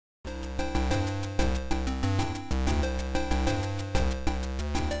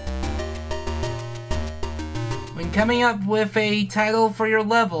coming up with a title for your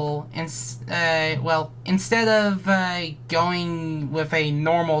level, and well, instead of going with a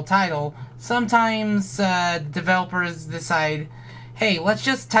normal title, sometimes developers decide, hey, let's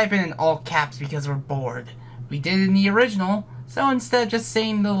just type it in all caps because we're bored. We did it in the original, so instead of just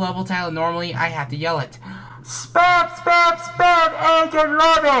saying the level title normally, I have to yell it. Spam, spam, spam, and you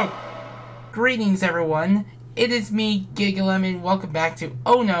love it! Greetings, everyone. It is me, Lemon. Welcome back to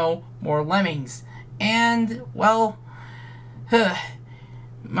Oh No, More Lemmings. And, well,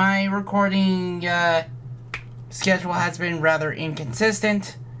 my recording schedule has been rather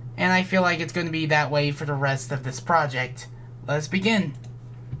inconsistent, and I feel like it's going to be that way for the rest of this project. Let's begin.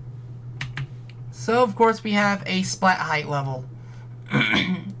 So, of course, we have a splat height level.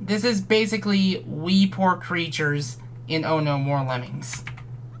 This is basically we poor creatures in Oh No More Lemmings.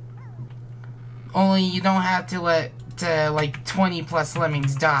 Only you don't have to let like 20 plus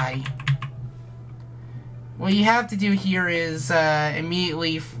lemmings die. What you have to do here is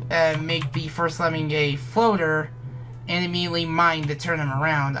immediately make the first lemming a floater and immediately mine to turn him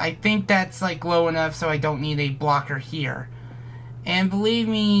around. I think that's like low enough so I don't need a blocker here. And believe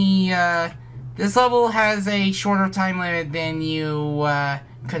me, this level has a shorter time limit than you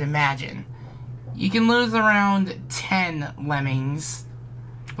could imagine. You can lose around 10 lemmings,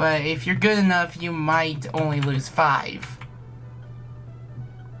 but if you're good enough, you might only lose 5.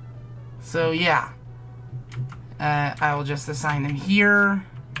 So yeah. I will just assign them here,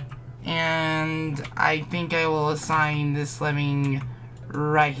 and I think I will assign this lemming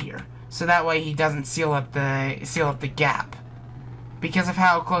right here, so that way he doesn't seal up the gap, because of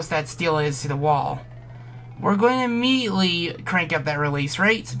how close that steel is to the wall. We're going to immediately crank up that release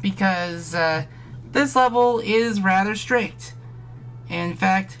rate, because this level is rather strict. In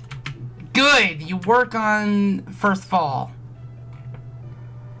fact, good! You work on first fall.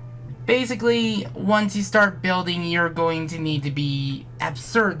 Basically, once you start building, you're going to need to be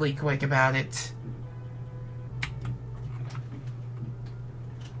absurdly quick about it.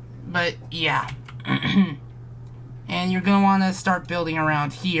 But, yeah. And you're going to want to start building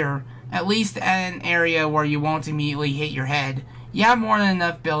around here, at least at an area where you won't immediately hit your head. You have more than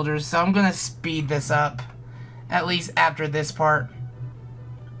enough builders, so I'm going to speed this up, at least after this part.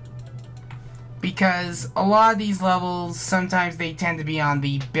 Because a lot of these levels, sometimes they tend to be on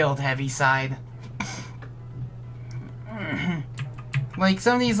the build-heavy side. Like,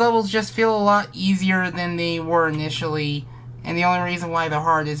 some of these levels just feel a lot easier than they were initially, and the only reason why they're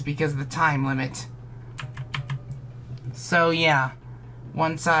hard is because of the time limit. So, yeah.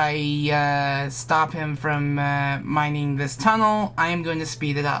 Once I stop him from mining this tunnel, I am going to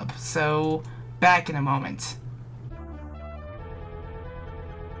speed it up. So, back in a moment.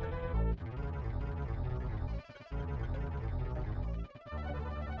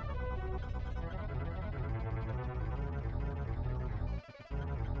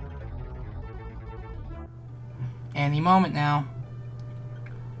 Any moment now.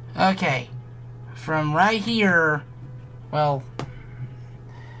 Okay. From right here, well,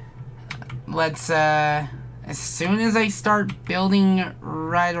 let's, as soon as I start building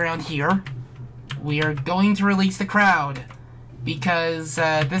right around here, we are going to release the crowd. Because,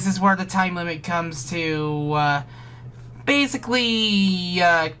 this is where the time limit comes to, basically,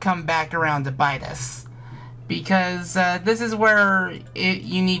 come back around to bite us. Because this is where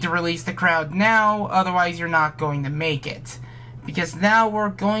you need to release the crowd now, otherwise you're not going to make it. Because now we're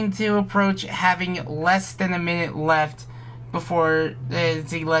going to approach having less than a minute left before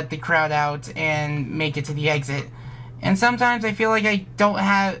to let the crowd out and make it to the exit. And sometimes I feel like I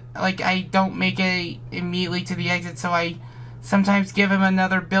don't make it immediately to the exit, so I sometimes give him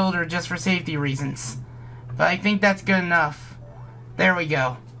another builder just for safety reasons. But I think that's good enough. There we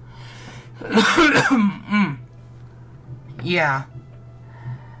go. Yeah.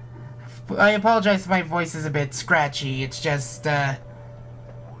 I apologize if my voice is a bit scratchy. It's just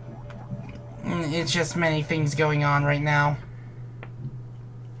many things going on right now.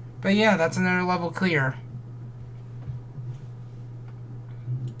 But yeah, that's another level clear.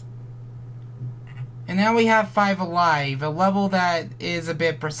 And now we have 5 alive, a level that is a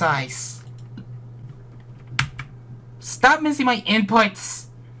bit precise. Stop missing my inputs!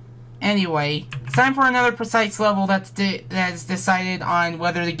 Anyway, it's time for another precise level that's decided on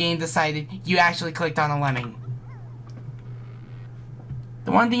whether the game decided you actually clicked on a lemming.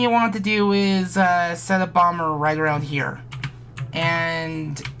 The one thing you want to do is set a bomber right around here.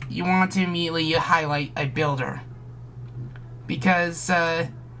 And you want to immediately highlight a builder. Because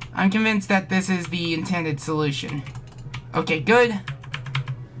I'm convinced that this is the intended solution. Okay, good.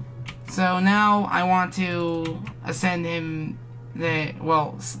 So now I want to assign him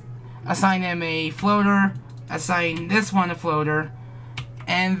a floater, assign this one a floater,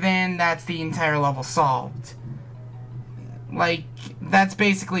 and then that's the entire level solved. Like, that's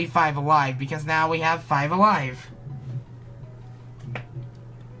basically 5 alive, because now we have 5 alive.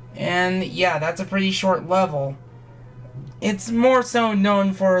 And yeah, that's a pretty short level. It's more so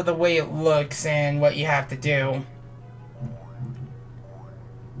known for the way it looks and what you have to do.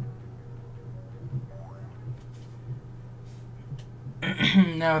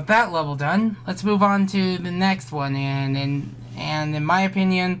 Now with that level done, let's move on to the next one, and in my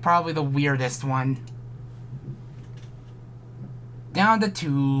opinion, probably the weirdest one. Down the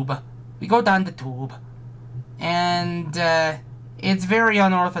tube. We go down the tube. And it's very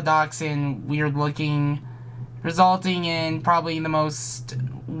unorthodox and weird looking, resulting in probably the most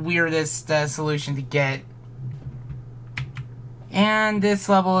weirdest solution to get. And this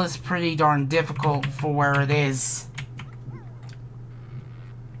level is pretty darn difficult for where it is.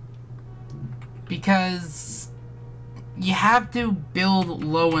 Because you have to build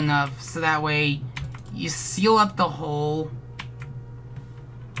low enough so that way you seal up the hole.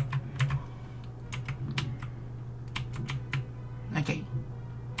 Okay.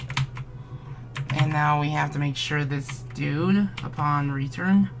 And now we have to make sure this dude, upon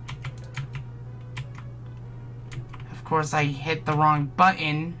return. Of course, I hit the wrong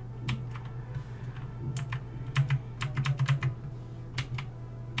button.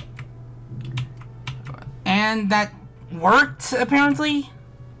 And that worked, apparently.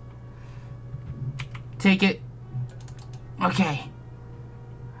 Take it. Okay.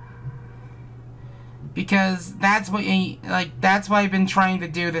 Because that's what that's what I've been trying to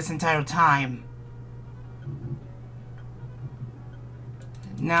do this entire time.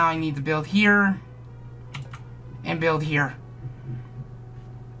 Now I need to build here and build here.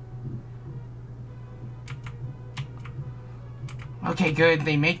 Okay, good.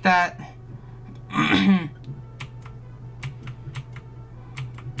 They make that.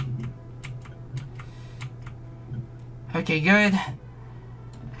 Okay, good. And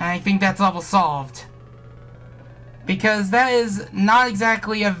I think that's level solved. Because that is not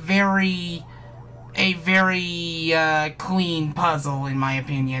exactly a very clean puzzle, in my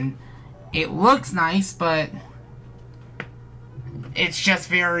opinion. It looks nice, but it's just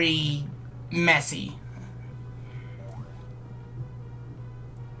very messy.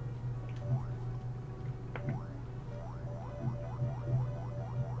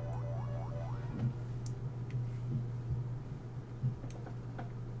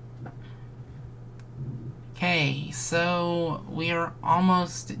 Okay, so we are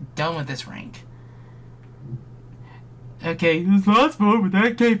almost done with this rank. Okay, whose last one where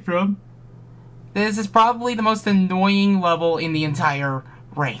that came from? This is probably the most annoying level in the entire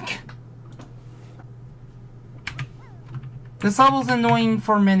rank. This level's annoying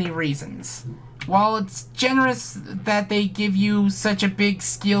for many reasons. While it's generous that they give you such a big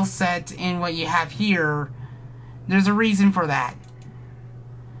skill set in what you have here, there's a reason for that.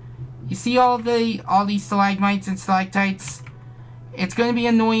 You see all these stalagmites and stalactites? It's going to be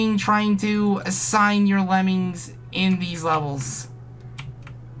annoying trying to assign your lemmings in these levels.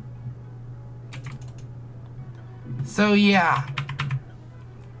 So yeah,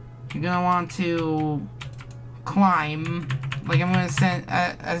 you're going to want to climb. Like, I'm going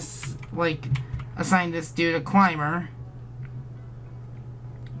to assign this dude a climber.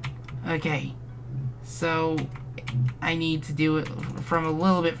 Okay, so I need to do it from a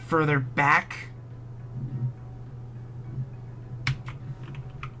little bit further back.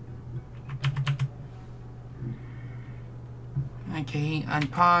 Okay,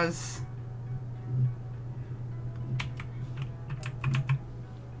 unpause.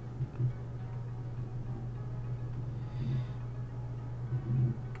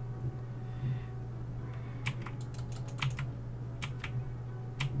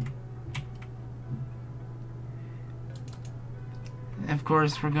 Of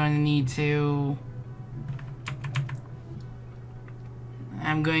course, we're going to need to...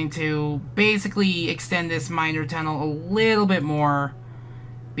 I'm going to basically extend this miner tunnel a little bit more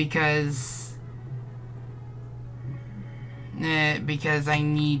because I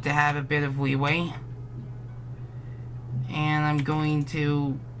need to have a bit of leeway. And I'm going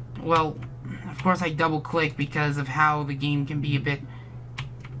to... Well, of course I double click because of how the game can be a bit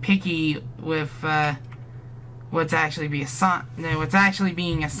picky with... what's actually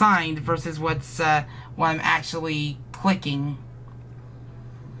being assigned versus what I'm actually clicking.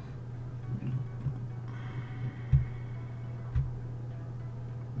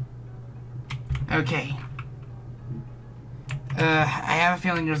 Okay. I have a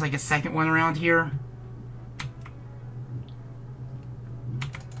feeling there's like a second one around here.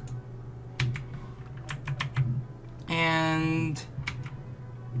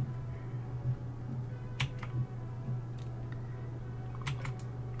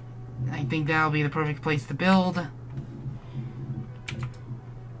 I think that'll be the perfect place to build.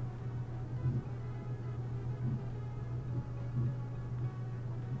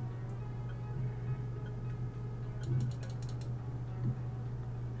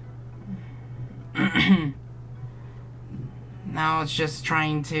 Now it's just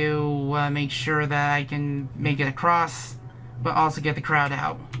trying to make sure that I can make it across, but also get the crowd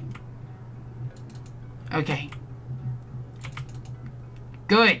out. Okay.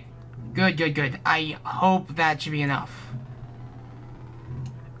 Good. Good, good, good. I hope that should be enough.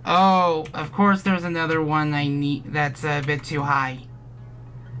 Oh, of course there's another one I need that's a bit too high.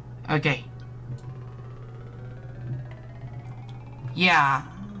 Okay. Yeah.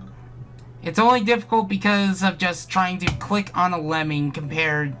 It's only difficult because of just trying to click on a lemming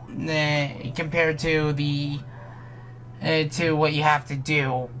compared to the to what you have to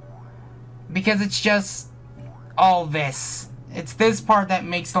do. Because it's just all this. It's this part that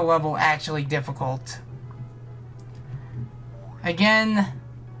makes the level actually difficult. Again,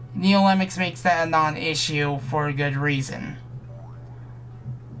 Lemmings makes that a non-issue for a good reason.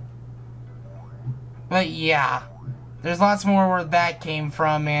 But yeah, there's lots more where that came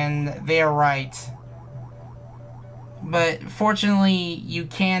from, and they're right. But fortunately, you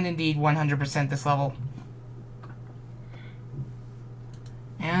can indeed 100% this level.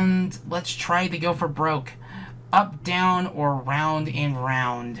 And let's try to go for broke. Up, down, or round and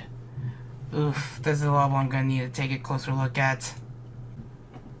round. Oof, this is a level I'm going to need to take a closer look at.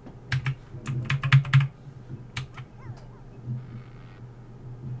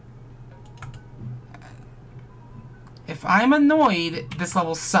 If I'm annoyed, this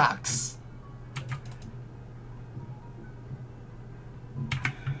level sucks.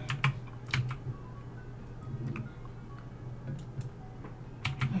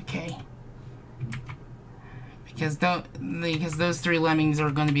 Okay. Because those three lemmings are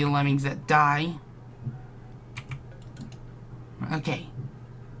going to be the lemmings that die. Okay.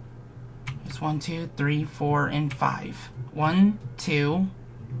 There's 1, 2, 3, 4, and 5. 1, 2,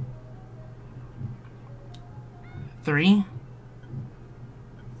 3,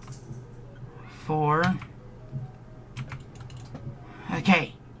 4.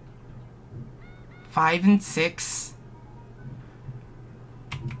 Okay. 5 and 6.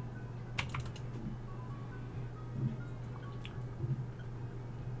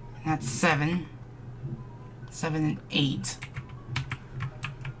 That's 7. 7 and 8.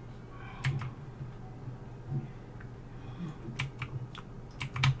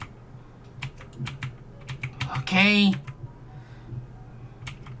 Okay.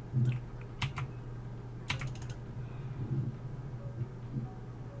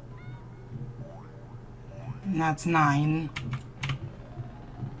 And that's 9.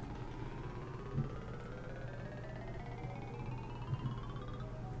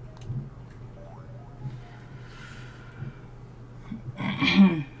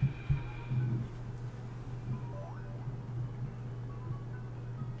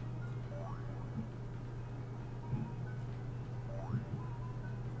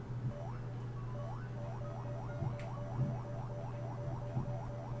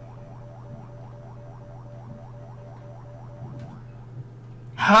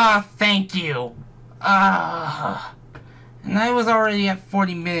 Ah, thank you. And I was already at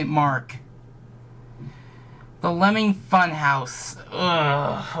 40-minute mark. The Lemming Funhouse.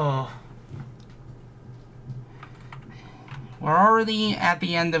 We're already at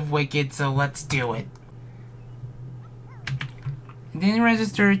the end of Wicked, so let's do it. It didn't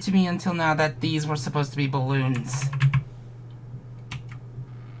register to me until now that these were supposed to be balloons.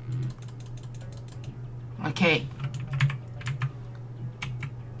 Okay.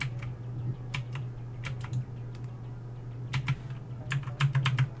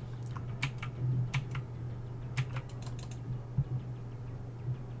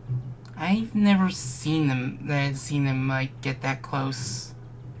 I've never seen them like get that close.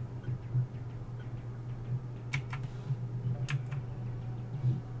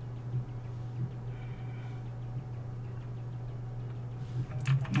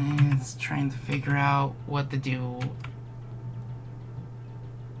 And it's trying to figure out what to do.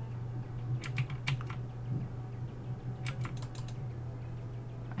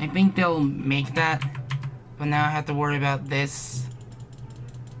 I think they'll make that, but now I have to worry about this.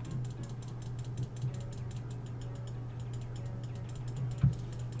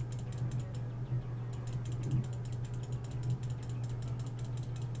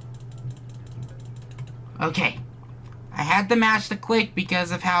 Okay, I had to match the click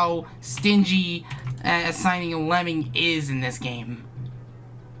because of how stingy assigning a lemming is in this game.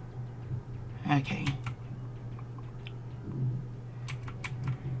 Okay.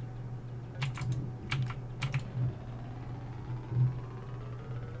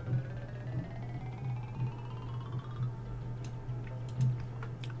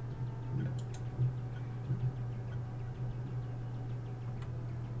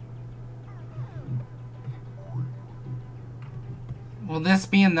 Will this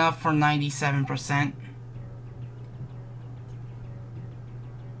be enough for 97%?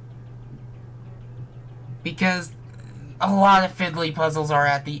 Because a lot of fiddly puzzles are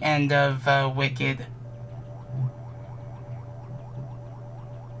at the end of Wicked.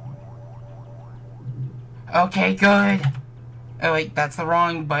 Okay, good. Oh wait, that's the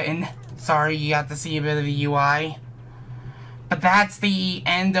wrong button. Sorry, you got to see a bit of the UI. But that's the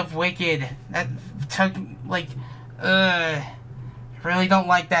end of Wicked. That took, like, really don't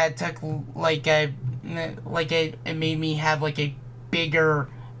like that. It took, like, it made me have, like, a bigger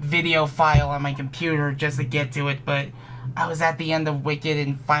video file on my computer just to get to it, but I was at the end of Wicked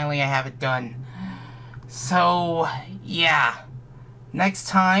and finally I have it done. So, yeah. Next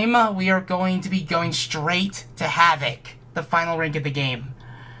time, we are going to be going straight to Havoc, the final rank of the game.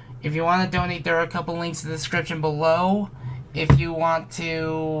 If you want to donate, there are a couple links in the description below. If you want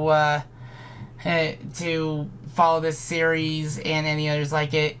to follow this series and any others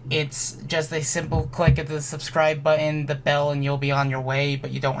like it, it's just a simple click of the subscribe button, the bell, and you'll be on your way,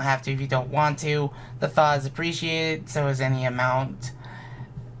 but you don't have to if you don't want to. The thought is appreciated, so is any amount.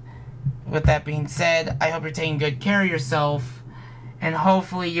 With that being said, I hope you're taking good care of yourself, and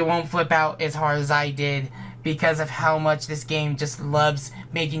hopefully you won't flip out as hard as I did because of how much this game just loves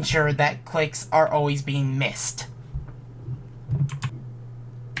making sure that clicks are always being missed.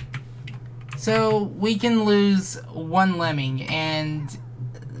 So, we can lose one lemming, and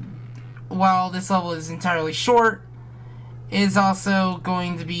while this level is entirely short, it is also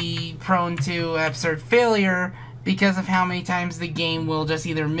going to be prone to absurd failure because of how many times the game will just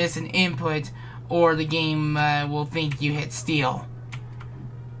either miss an input or the game will think you hit steal.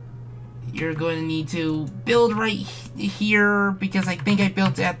 You're going to need to build right here because I think I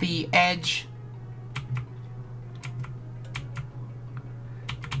built at the edge.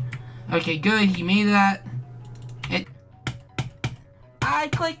 Okay, good. He made that. I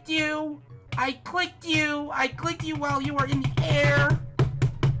clicked you! I clicked you! I clicked you while you were in the air!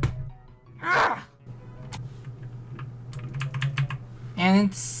 Ah! And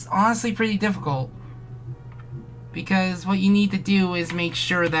it's honestly pretty difficult. Because what you need to do is make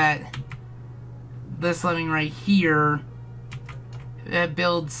sure that this lemming right here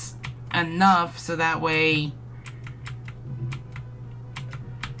builds enough so that way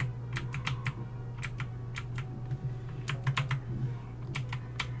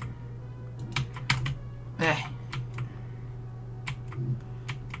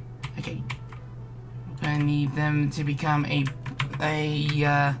okay. I'm gonna need them to become a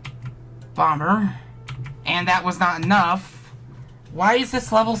bomber. And that was not enough. Why is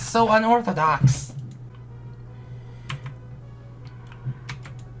this level so unorthodox?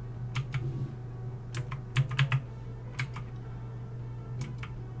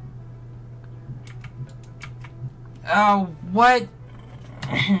 Oh, what?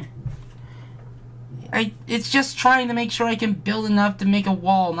 It's just trying to make sure I can build enough to make a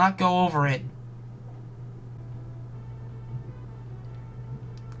wall, not go over it.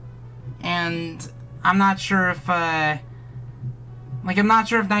 And I'm not sure if, I'm not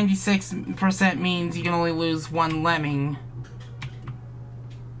sure if 96% means you can only lose one lemming.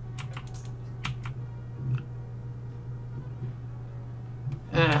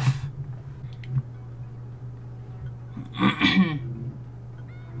 Ugh.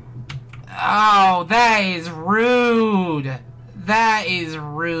 Oh, that is rude. That is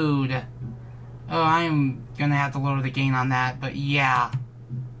rude. Oh, I'm gonna have to lower the gain on that, but yeah.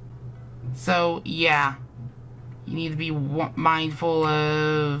 So, yeah. You need to be mindful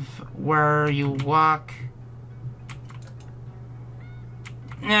of where you walk.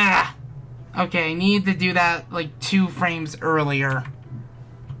 Ah! Okay, I need to do that, like, 2 frames earlier.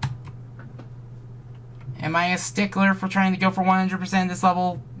 Am I a stickler for trying to go for 100% this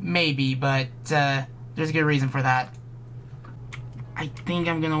level? Maybe, but there's a good reason for that. I think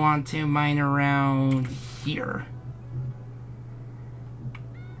I'm gonna want to mine around here.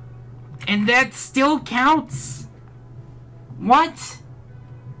 And that still counts? What?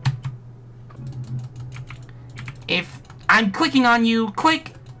 If I'm clicking on you,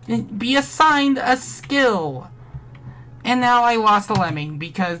 click, be assigned a skill. And now I lost a lemming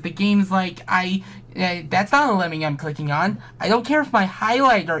because the game's like, that's not a lemming I'm clicking on. I don't care if my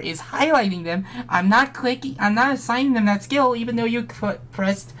highlighter is highlighting them. I'm not assigning them that skill even though you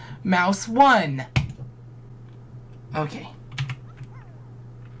pressed mouse 1. Okay.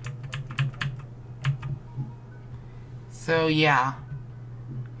 So yeah.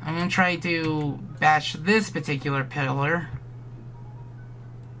 I'm gonna try to bash this particular pillar.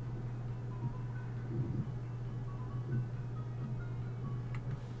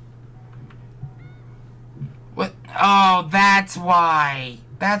 What? Oh, that's why.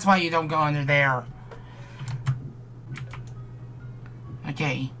 That's why you don't go under there.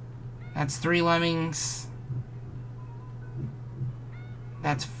 Okay. That's 3 lemmings.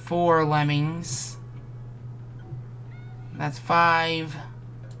 That's 4 lemmings. That's 5.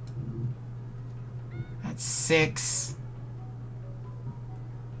 That's 6.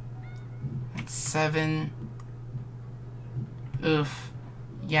 That's 7. Oof.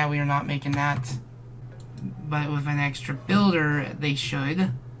 Yeah, we are not making that. But with an extra builder, they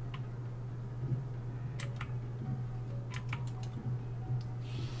should.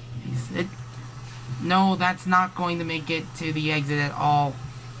 Is it? No, that's not going to make it to the exit at all.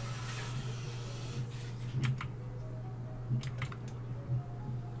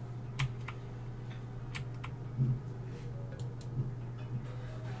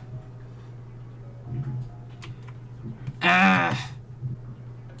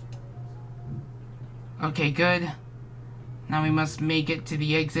 Okay, good. Now we must make it to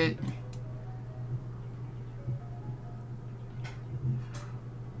the exit.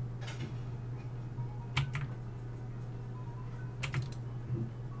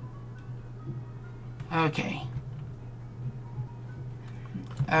 Okay.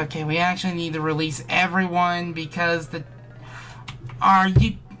 Okay, we actually need to release everyone because the... Are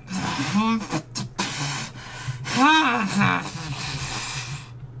you...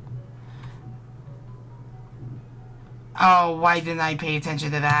 Oh, why didn't I pay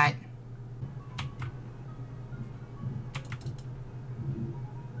attention to that?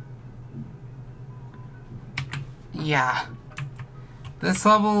 Yeah. This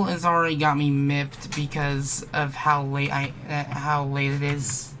level has already got me miffed because of how late it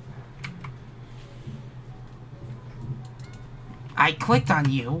is. I clicked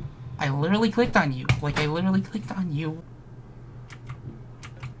on you. I literally clicked on you. Like, I literally clicked on you.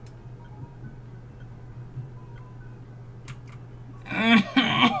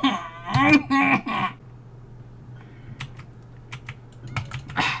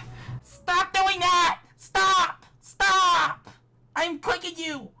 Stop doing that! Stop! Stop! I'm clicking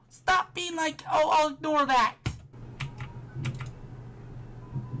you! Stop being like, oh, I'll ignore that!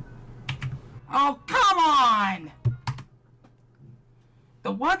 Oh, come on!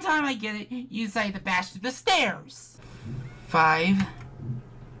 The one time I get it, you decide to bash through the stairs. 5.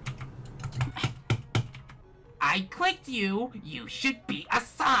 I clicked you. You should be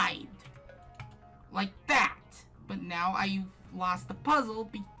assigned. Like that. But now I lost the puzzle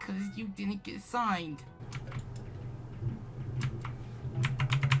because you didn't get assigned.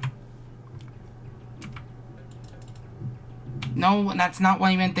 No, that's not what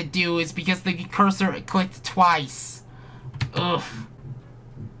I meant to do. It's because the cursor clicked twice. Ugh.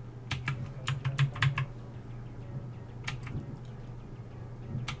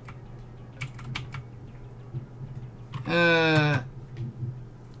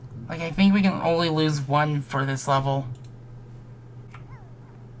 Like, I think we can only lose 1 for this level.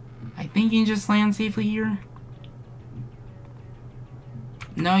 I think you can just land safely here.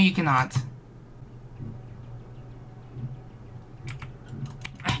 No, you cannot.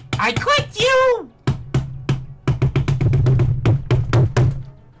 I clicked you!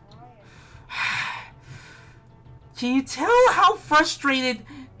 Can you tell how frustrated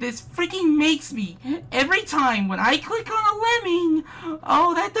this freaking makes me every time when I click on a lemming?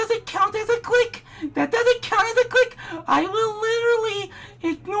 Oh, that doesn't count as a click. That doesn't count as a click. I will literally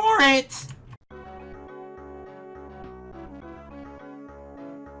ignore it.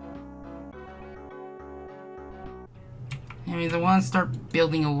 Anyways, I want to start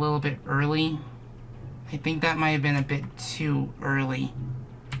building a little bit early. I think that might have been a bit too early.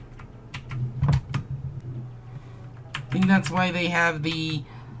 I think that's why they have the...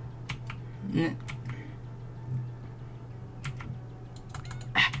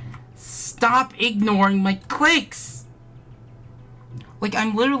 Stop ignoring my clicks! Like,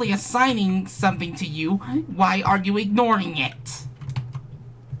 I'm literally assigning something to you. Why are you ignoring it?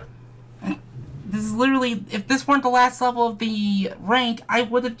 This is literally... If this weren't the last level of the rank, I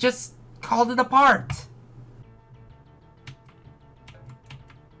would have just called it apart.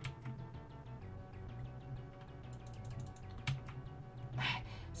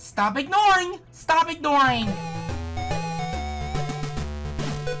 Stop ignoring! Stop ignoring!